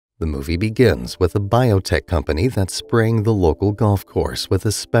The movie begins with a biotech company that's spraying the local golf course with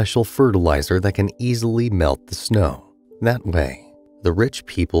a special fertilizer that can easily melt the snow. That way, the rich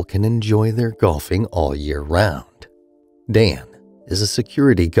people can enjoy their golfing all year round. Dan is a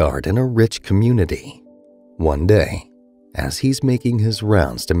security guard in a rich community. One day, as he's making his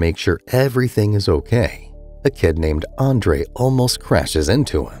rounds to make sure everything is okay, a kid named Andre almost crashes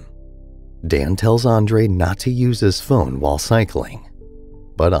into him. Dan tells Andre not to use his phone while cycling,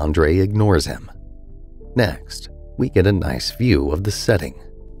 but Andre ignores him. Next, we get a nice view of the setting.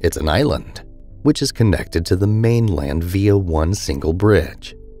 It's an island, which is connected to the mainland via one single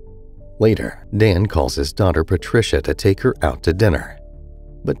bridge. Later, Dan calls his daughter Patricia to take her out to dinner.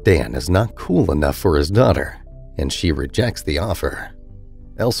 But Dan is not cool enough for his daughter, and she rejects the offer.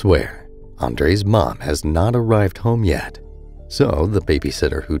 Elsewhere, Andre's mom has not arrived home yet, so the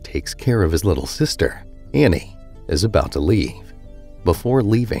babysitter who takes care of his little sister, Annie, is about to leave. Before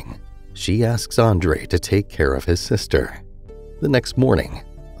leaving, she asks Andre to take care of his sister. The next morning,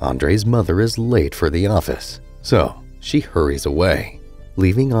 Andre's mother is late for the office, so she hurries away,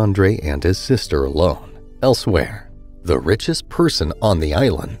 leaving Andre and his sister alone. Elsewhere, the richest person on the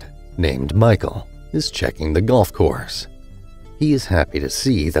island, named Michael, is checking the golf course. He is happy to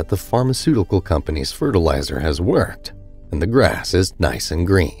see that the pharmaceutical company's fertilizer has worked, and the grass is nice and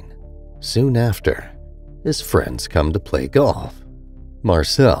green. Soon after, his friends come to play golf.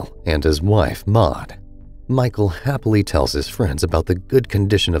 Marcel and his wife, Maud. Michael happily tells his friends about the good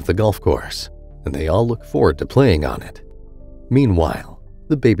condition of the golf course, and they all look forward to playing on it. Meanwhile,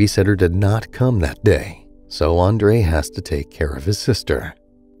 the babysitter did not come that day, so Andre has to take care of his sister.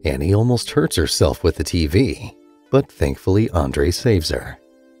 Annie almost hurts herself with the TV, but thankfully Andre saves her.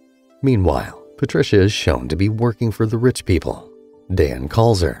 Meanwhile, Patricia is shown to be working for the rich people. Dan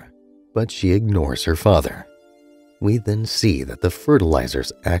calls her, but she ignores her father. We then see that the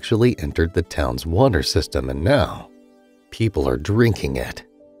fertilizers actually entered the town's water system, and now people are drinking it.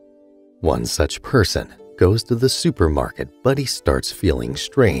 One such person goes to the supermarket, but he starts feeling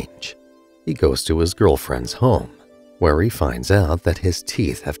strange. He goes to his girlfriend's home, where he finds out that his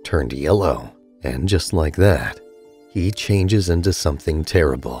teeth have turned yellow, and just like that, he changes into something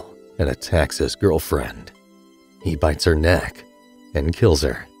terrible and attacks his girlfriend. He bites her neck and kills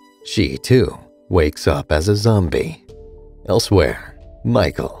her. She, too, wakes up as a zombie. Elsewhere,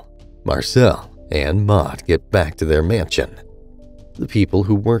 Michael, Marcel, and Maud get back to their mansion. The people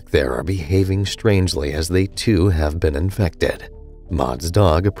who work there are behaving strangely as they too have been infected. Maud's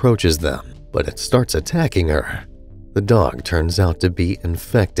dog approaches them, but it starts attacking her. The dog turns out to be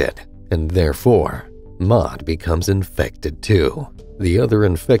infected, and therefore, Maud becomes infected too. The other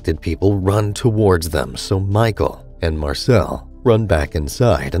infected people run towards them, so Michael and Marcel run back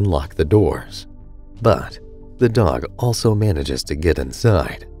inside and lock the doors. But the dog also manages to get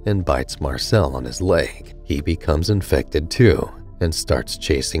inside and bites Marcel on his leg. He becomes infected too and starts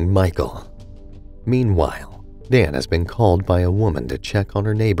chasing Michael. Meanwhile, Dan has been called by a woman to check on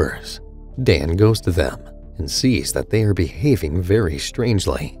her neighbors. Dan goes to them and sees that they are behaving very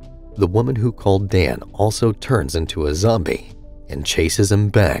strangely. The woman who called Dan also turns into a zombie and chases him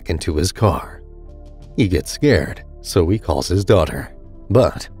back into his car. He gets scared, so he calls his daughter,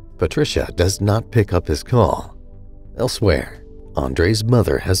 but Patricia does not pick up his call. Elsewhere, Andre's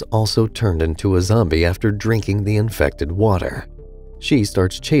mother has also turned into a zombie after drinking the infected water. She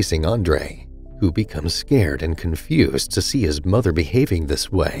starts chasing Andre, who becomes scared and confused to see his mother behaving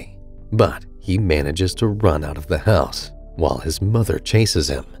this way. But he manages to run out of the house while his mother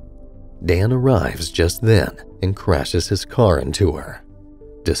chases him. Dan arrives just then and crashes his car into her.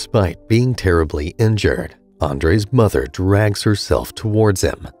 Despite being terribly injured, Andre's mother drags herself towards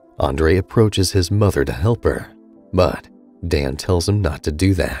him. Andre approaches his mother to help her, but Dan tells him not to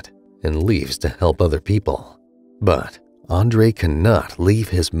do that and leaves to help other people. But Andre cannot leave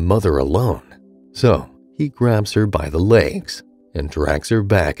his mother alone, so he grabs her by the legs and drags her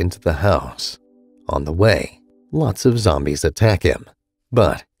back into the house. On the way, lots of zombies attack him,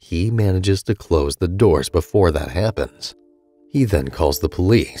 but he manages to close the doors before that happens. He then calls the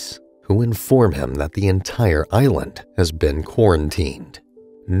police, who inform him that the entire island has been quarantined.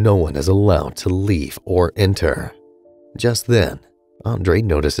 No one is allowed to leave or enter. Just then, Andre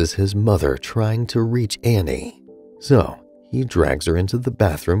notices his mother trying to reach Annie, so he drags her into the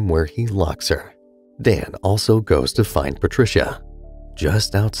bathroom where he locks her. Dan also goes to find Patricia.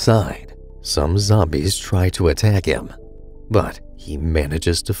 Just outside, some zombies try to attack him, but he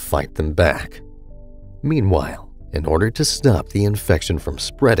manages to fight them back. Meanwhile, in order to stop the infection from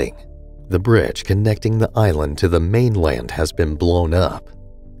spreading, the bridge connecting the island to the mainland has been blown up.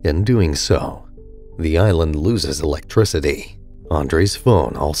 In doing so, the island loses electricity. Andre's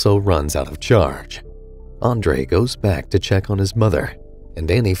phone also runs out of charge. Andre goes back to check on his mother, and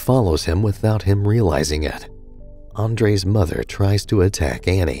Annie follows him without him realizing it. Andre's mother tries to attack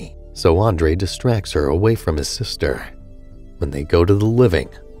Annie, so Andre distracts her away from his sister. When they go to the living,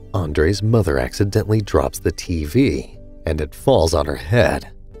 Andre's mother accidentally drops the TV, and it falls on her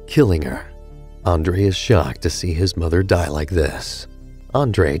head, killing her. Andre is shocked to see his mother die like this.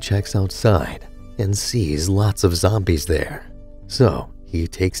 Andre checks outside and sees lots of zombies there. So he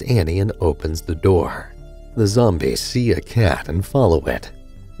takes Annie and opens the door. The zombies see a cat and follow it,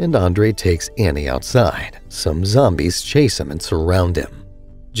 and Andre takes Annie outside. Some zombies chase him and surround him.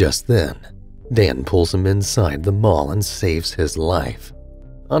 Just then, Dan pulls him inside the mall and saves his life.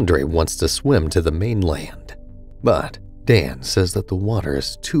 Andre wants to swim to the mainland, but Dan says that the water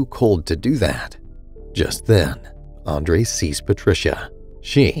is too cold to do that. Just then, Andre sees Patricia.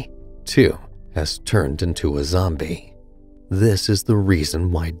 She, too, has turned into a zombie. This is the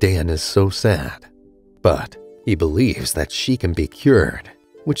reason why Dan is so sad. But he believes that she can be cured,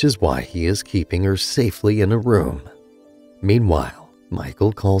 which is why he is keeping her safely in a room. Meanwhile,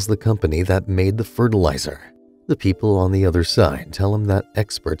 Michael calls the company that made the fertilizer. The people on the other side tell him that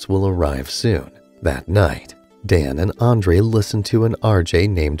experts will arrive soon. That night, Dan and Andre listen to an RJ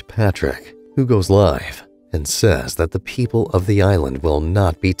named Patrick, who goes live and says that the people of the island will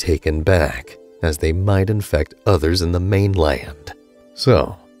not be taken back, as they might infect others in the mainland.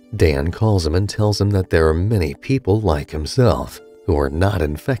 So, Dan calls him and tells him that there are many people like himself who are not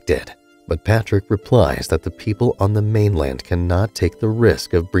infected, but Patrick replies that the people on the mainland cannot take the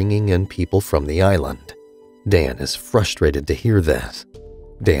risk of bringing in people from the island. Dan is frustrated to hear this.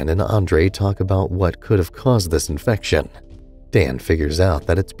 Dan and Andre talk about what could have caused this infection. Dan figures out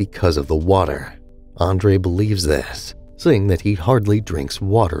that it's because of the water. Andre believes this, saying that he hardly drinks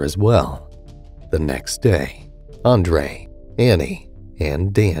water as well. The next day, Andre, Annie,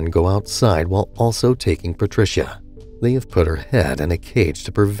 and Dan go outside while also taking Patricia. They have put her head in a cage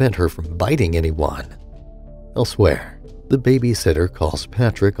to prevent her from biting anyone. Elsewhere, the babysitter calls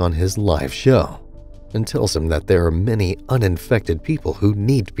Patrick on his live show and tells him that there are many uninfected people who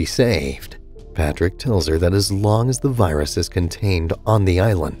need to be saved. Patrick tells her that as long as the virus is contained on the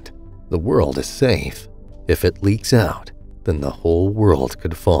island, the world is safe. If it leaks out, then the whole world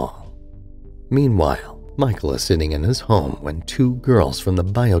could fall. Meanwhile, Michael is sitting in his home when two girls from the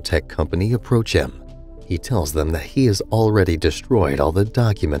biotech company approach him. He tells them that he has already destroyed all the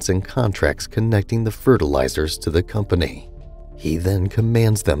documents and contracts connecting the fertilizers to the company. He then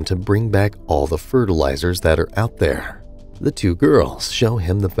commands them to bring back all the fertilizers that are out there. The two girls show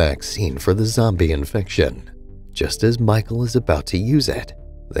him the vaccine for the zombie infection. Just as Michael is about to use it,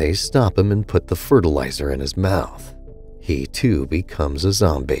 they stop him and put the fertilizer in his mouth. He too becomes a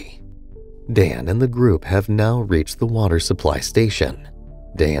zombie. Dan and the group have now reached the water supply station.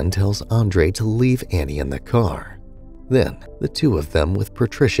 Dan tells Andre to leave Annie in the car. Then the two of them with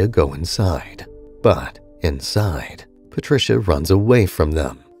Patricia go inside. But inside, Patricia runs away from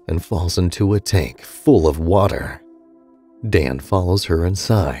them and falls into a tank full of water. Dan follows her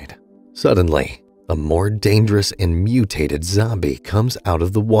inside. Suddenly, a more dangerous and mutated zombie comes out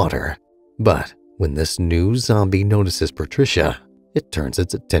of the water. But when this new zombie notices Patricia, it turns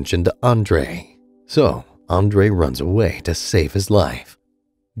its attention to Andre. So Andre runs away to save his life.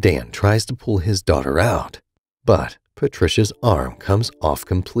 Dan tries to pull his daughter out, but Patricia's arm comes off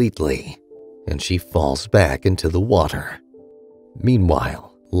completely, and she falls back into the water.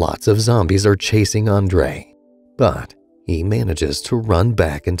 Meanwhile, lots of zombies are chasing Andre, but he manages to run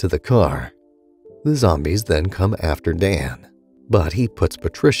back into the car. The zombies then come after Dan, but he puts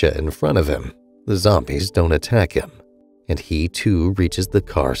Patricia in front of him. The zombies don't attack him, and he too reaches the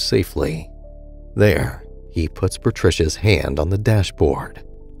car safely. There, he puts Patricia's hand on the dashboard.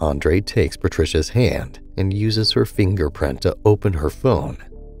 Andre takes Patricia's hand and uses her fingerprint to open her phone,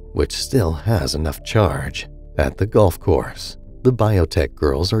 which still has enough charge. At the golf course, the biotech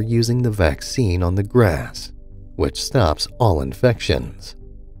girls are using the vaccine on the grass, which stops all infections.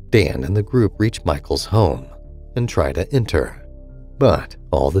 Dan and the group reach Michael's home and try to enter, but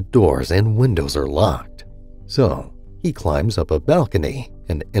all the doors and windows are locked. So he climbs up a balcony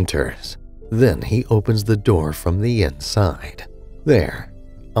and enters. Then he opens the door from the inside. There,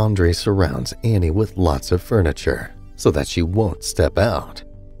 Andre surrounds Annie with lots of furniture so that she won't step out.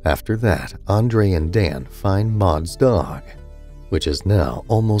 After that, Andre and Dan find Maud's dog, which is now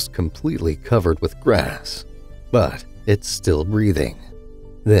almost completely covered with grass, but it's still breathing.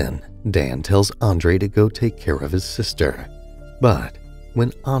 Then Dan tells Andre to go take care of his sister. But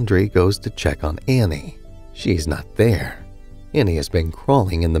when Andre goes to check on Annie, she's not there. Annie has been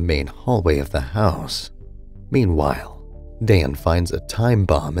crawling in the main hallway of the house. Meanwhile, Dan finds a time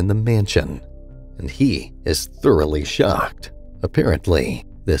bomb in the mansion, and he is thoroughly shocked. Apparently,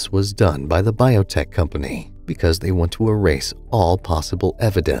 this was done by the biotech company because they want to erase all possible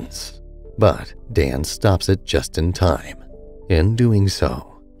evidence. But Dan stops it just in time. In doing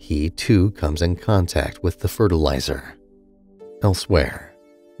so, he too comes in contact with the fertilizer. Elsewhere,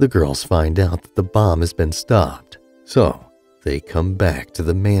 the girls find out that the bomb has been stopped, so they come back to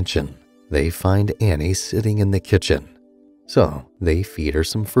the mansion. They find Annie sitting in the kitchen, so they feed her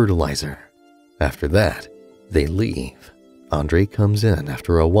some fertilizer. After that, they leave. Andre comes in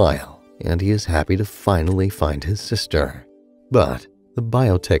after a while, and he is happy to finally find his sister. But the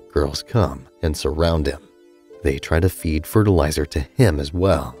biotech girls come and surround him. They try to feed fertilizer to him as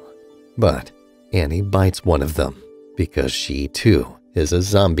well. But Annie bites one of them because she too is a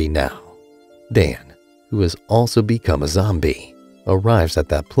zombie now. Dan, who has also become a zombie, arrives at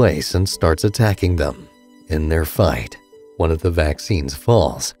that place and starts attacking them. In their fight, one of the vaccines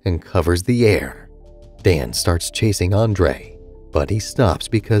falls and covers the air. Dan starts chasing Andre, but he stops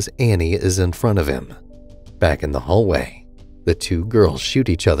because Annie is in front of him. Back in the hallway, the two girls shoot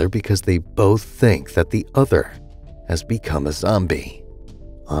each other because they both think that the other has become a zombie.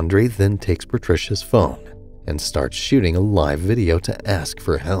 Andre then takes Patricia's phone and starts shooting a live video to ask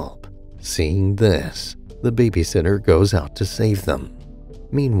for help. Seeing this, the babysitter goes out to save them.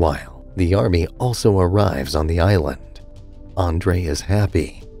 Meanwhile, the army also arrives on the island. Andre is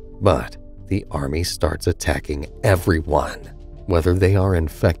happy, but the army starts attacking everyone, whether they are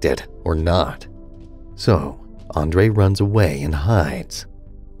infected or not. So, Andre runs away and hides.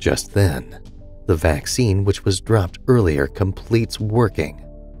 Just then, the vaccine which was dropped earlier completes working,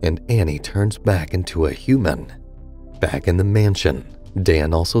 and Annie turns back into a human. Back in the mansion,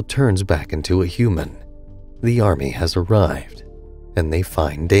 Dan also turns back into a human. The army has arrived, and they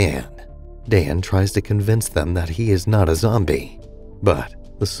find Dan. Dan tries to convince them that he is not a zombie, but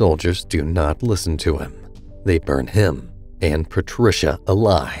the soldiers do not listen to him. They burn him and Patricia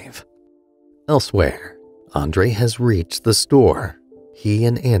alive. Elsewhere, Andre has reached the store. He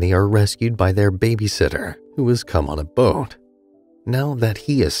and Annie are rescued by their babysitter, who has come on a boat. Now that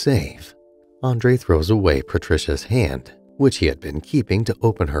he is safe, Andre throws away Patricia's hand, which he had been keeping to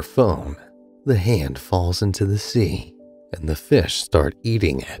open her phone. The hand falls into the sea, and the fish start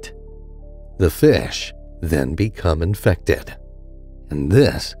eating it. The fish then become infected. And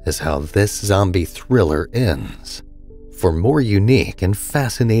this is how this zombie thriller ends. For more unique and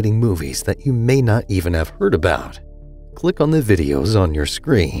fascinating movies that you may not even have heard about, click on the videos on your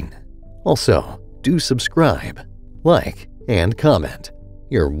screen. Also, do subscribe, like, and comment.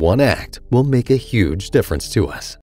 Your one act will make a huge difference to us.